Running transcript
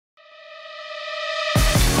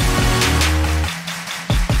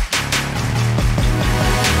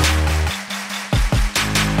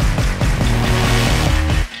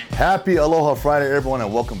Happy Aloha Friday, everyone,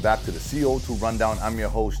 and welcome back to the CO2 Rundown. I'm your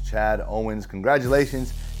host, Chad Owens.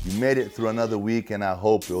 Congratulations, you made it through another week, and I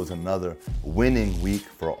hope it was another winning week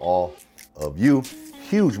for all of you.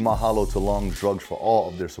 Huge mahalo to Long's Drugs for all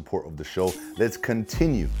of their support of the show. Let's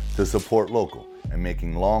continue to support local and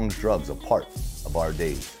making Long's Drugs a part of our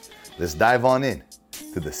days. Let's dive on in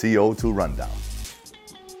to the CO2 Rundown.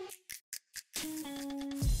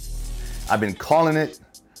 I've been calling it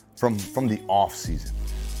from the off season.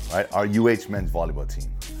 Right, our UH men's volleyball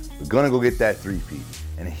team. We're gonna go get that three-peat.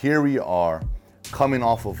 And here we are coming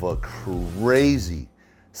off of a crazy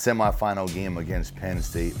semifinal game against Penn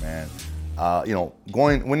State, man.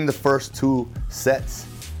 Winning the first two sets,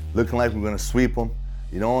 looking like we're gonna sweep them,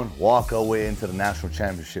 and walk our way into the national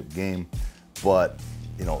championship game. But,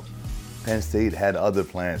 Penn State had other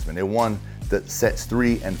plans, man. They won the sets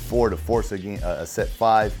 3 and 4 to force a set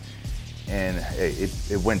 5. And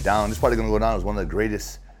it went down. It's probably gonna go down as one of the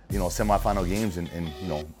greatest semifinal games in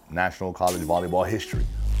national college volleyball history,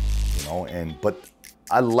 but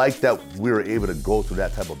I like that we were able to go through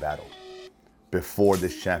that type of battle before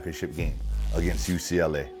this championship game against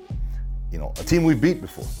UCLA, a team we beat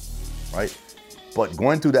before, right? But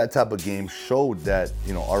going through that type of game showed that,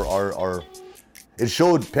 it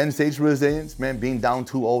showed Penn State's resilience, man, being down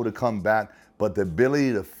 2-0 to come back, but the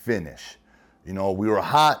ability to finish. We were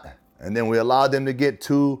hot, and then we allowed them to get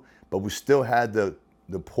 2, but we still had the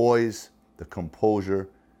poise, the composure,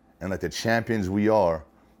 and like the champions we are,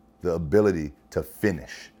 the ability to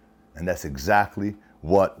finish. And that's exactly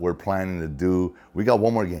what we're planning to do. We got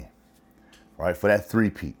one more game, right, for that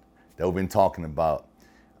three-peat that we've been talking about.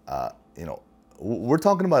 We're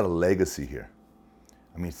talking about a legacy here.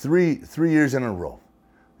 I mean, three years in a row,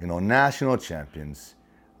 national champions.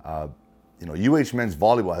 UH men's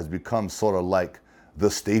volleyball has become sort of like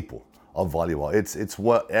the staple of volleyball. It's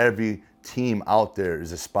what every team out there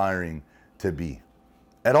is aspiring to be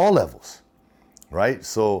at all levels, right?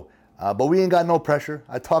 So, but we ain't got no pressure.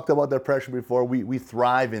 I talked about that pressure before. We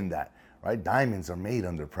thrive in that, right? Diamonds are made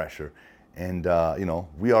under pressure, and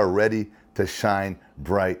we are ready to shine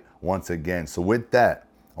bright once again. So with that,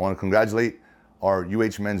 I want to congratulate our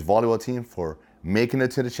UH men's volleyball team for making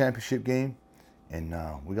it to the championship game, and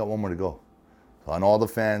we got one more to go. So on all the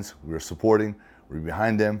fans, we're supporting, we're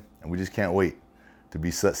behind them, and we just can't wait to be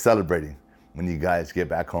celebrating when you guys get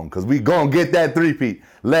back home, because we gonna get that three-peat.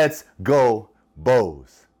 Let's go,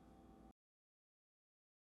 Bows.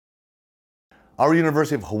 Our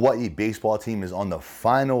University of Hawaii baseball team is on the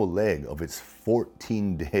final leg of its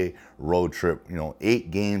 14-day road trip, 8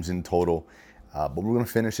 games in total. But we're gonna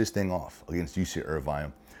finish this thing off against UC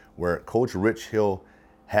Irvine, where Coach Rich Hill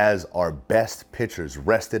has our best pitchers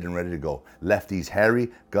rested and ready to go. Lefties Harry,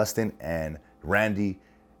 Gustin, and Randy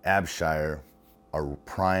Abshire are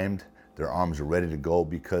primed. Their arms are ready to go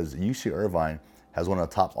because UC Irvine has one of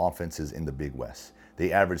the top offenses in the Big West.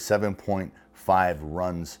 They average 7.5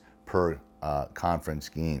 runs per conference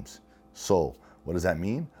games. So what does that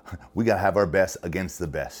mean? We got to have our best against the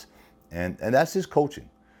best. And that's just coaching,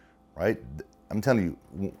 right? I'm telling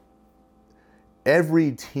you,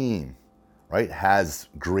 every team, right, has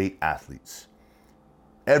great athletes.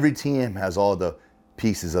 Every team has all the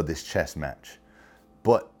pieces of this chess match.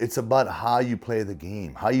 But it's about how you play the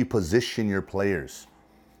game, how you position your players.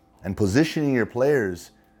 And positioning your players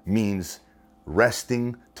means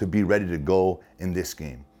resting to be ready to go in this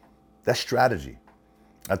game. That's strategy.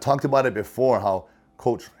 I talked about it before, how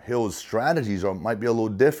Coach Hill's strategies might be a little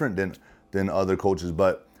different than other coaches,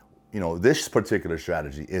 but this particular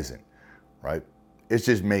strategy isn't, right? It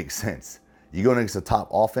just makes sense. You go against the top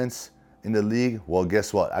offense in the league, well,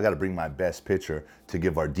 guess what? I got to bring my best pitcher to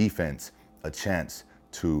give our defense a chance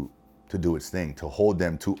to do its thing, to hold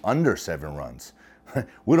them to under 7 runs.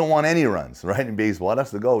 We don't want any runs, right, in baseball.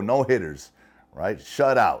 That's the goal. No hitters, right?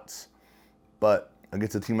 Shutouts. But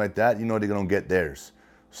against a team like that, they're going to get theirs.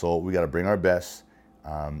 So we got to bring our best.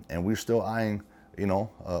 And we're still eyeing,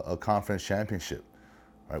 a conference championship.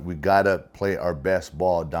 Right? We got to play our best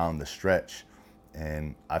ball down the stretch.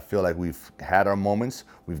 And I feel like we've had our moments.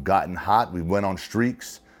 We've gotten hot. We went on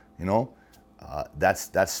streaks.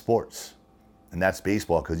 That's sports. And that's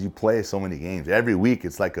baseball, because you play so many games. Every week,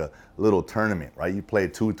 it's like a little tournament, right? You play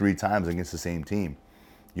 2-3 times against the same team.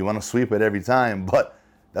 You want to sweep it every time, but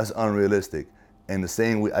that's unrealistic. And the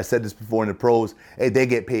same, I said this before in the pros, hey, they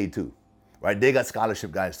get paid too, right? They got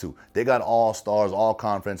scholarship guys too. They got all-stars,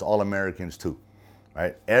 all-conference, all-Americans too,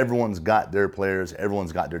 right? Everyone's got their players.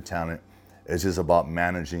 Everyone's got their talent. It's just about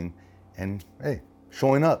managing and, hey,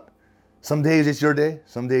 showing up. Some days it's your day.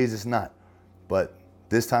 Some days it's not. But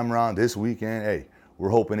this time around, this weekend, hey, we're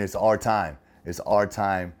hoping it's our time. It's our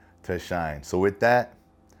time to shine. So with that,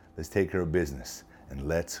 let's take care of business, and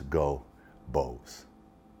let's go Bows.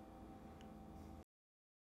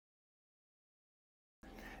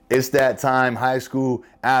 It's that time, high school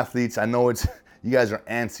athletes. I know you guys are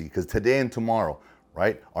antsy because today and tomorrow,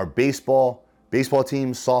 right, our baseball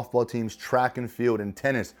teams, softball teams, track and field, and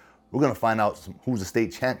tennis, we're going to find out who the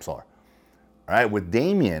state champs are. All right, with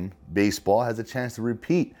Damien, baseball has a chance to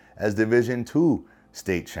repeat as Division II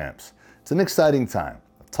state champs. It's an exciting time.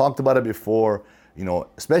 I've talked about it before,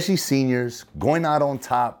 especially seniors, going out on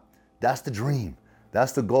top. That's the dream.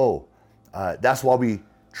 That's the goal. That's why we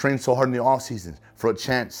train so hard in the off seasons, for a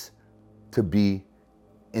chance to be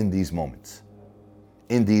in these moments,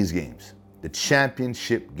 in these games, the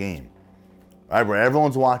championship game, right, where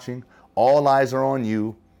everyone's watching, all eyes are on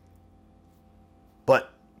you,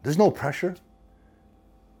 but there's no pressure,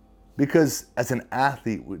 because as an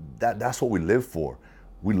athlete, that's what we live for.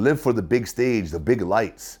 We live for the big stage, the big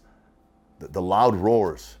lights, the loud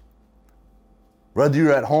roars. Whether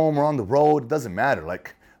you're at home or on the road, it doesn't matter.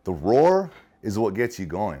 Like, the roar is what gets you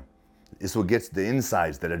going. It's what gets the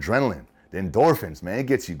insides, that adrenaline, the endorphins, man. It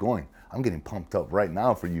gets you going. I'm getting pumped up right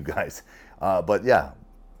now for you guys. But yeah,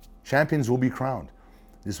 champions will be crowned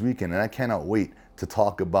this weekend, and I cannot wait to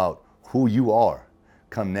talk about who you are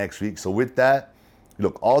come next week. So with that,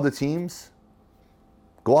 look, all the teams,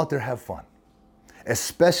 go out there, have fun.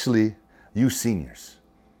 Especially you seniors.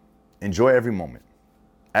 Enjoy every moment,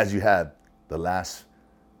 as you have the last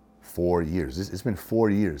 4 years. It's been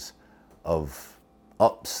 4 years of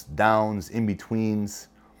ups, downs, in-betweens,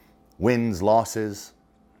 wins, losses,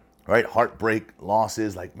 right? Heartbreak,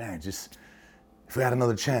 losses, like, man, just if we had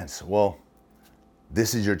another chance. Well,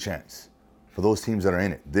 this is your chance. For those teams that are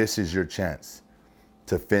in it, this is your chance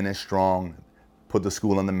to finish strong, put the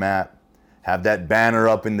school on the map, have that banner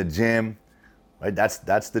up in the gym, right?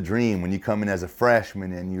 That's the dream when you come in as a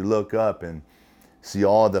freshman and you look up and see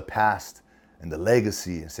all the past and the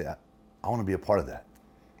legacy and say, I want to be a part of that.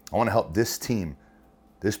 I want to help this team,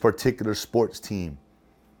 this particular sports team,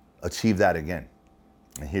 achieve that again.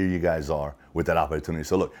 And here you guys are with that opportunity.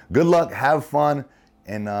 So look, good luck, have fun,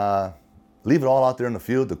 and leave it all out there in the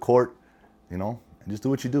field, the court, and just do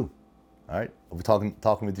what you do. All right? I'll be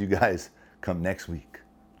talking with you guys come next week.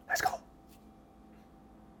 Let's go.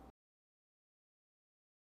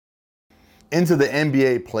 Into the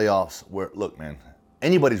NBA playoffs where, look, man,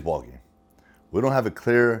 anybody's ball game. We don't have a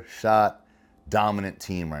clear shot, dominant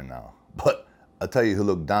team right now. But I'll tell you who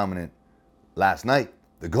looked dominant last night.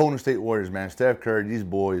 The Golden State Warriors, man. Steph Curry, these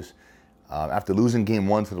boys, after losing game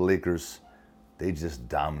 1 to the Lakers, they just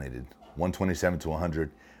dominated, 127-100.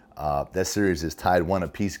 That series is tied 1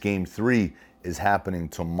 apiece. Game 3 is happening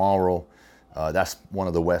tomorrow. That's one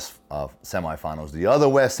of the West semifinals. The other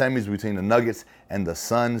West semis between the Nuggets and the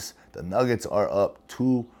Suns. The Nuggets are up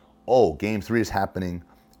 2-0. Game 3 is happening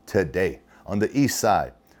today. On the East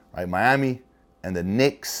side, right, Miami and the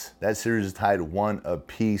Knicks, that series is tied 1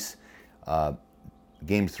 apiece.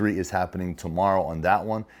 Game 3 is happening tomorrow on that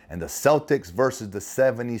one. And the Celtics versus the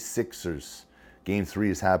 76ers. Game 3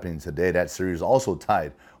 is happening today. That series is also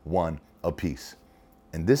tied 1 apiece.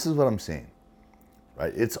 And this is what I'm saying,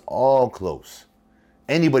 right? It's all close.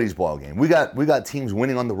 Anybody's ball game. We got teams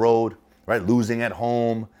winning on the road, right? Losing at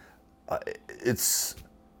home.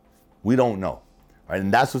 We don't know, right?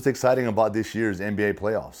 And that's what's exciting about this year's NBA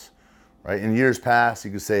playoffs, right? In years past, you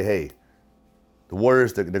could say, hey, the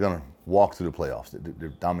Warriors, they're going to walk through the playoffs. They're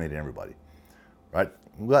dominating everybody, right?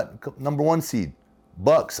 We got number 1 seed,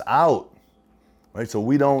 Bucks out, right? So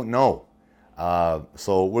we don't know.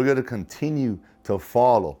 So we're going to continue to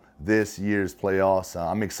follow this year's playoffs.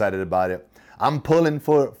 I'm excited about it. I'm pulling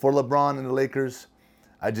for LeBron and the Lakers.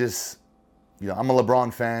 I'm a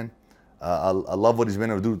LeBron fan. I love what he's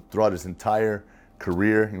been able to do throughout his entire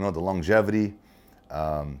career, the longevity,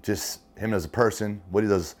 just him as a person, what he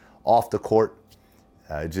does off the court.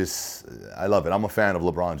 I love it. I'm a fan of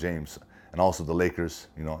LeBron James and also the Lakers,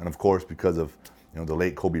 and of course because of, the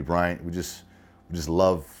late Kobe Bryant, we just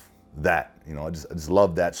love that, I just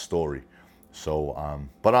love that story. So,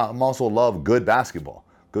 but I'm also love good basketball,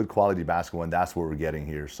 good quality basketball, and that's what we're getting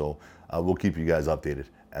here. So we'll keep you guys updated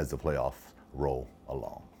as the playoffs roll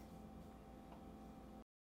along.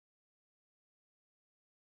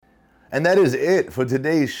 And that is it for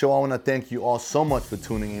today's show. I want to thank you all so much for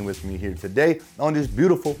tuning in with me here today on this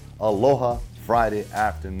beautiful Aloha Friday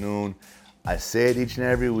afternoon. I say it each and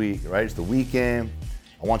every week, right? It's the weekend.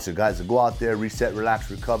 I want you guys to go out there, reset,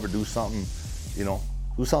 relax, recover, do something,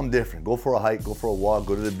 do something different. Go for a hike, go for a walk,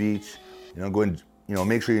 go to the beach, go and,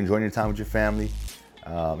 make sure you're enjoying your time with your family,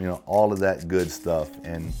 all of that good stuff.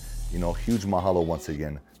 And huge mahalo once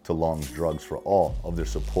again to Long's Drugs for all of their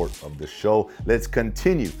support of the show. Let's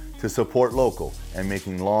continue to support local and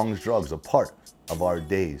making Long's Drugs a part of our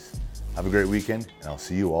days. Have a great weekend, and I'll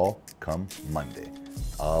see you all come Monday.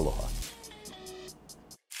 Aloha.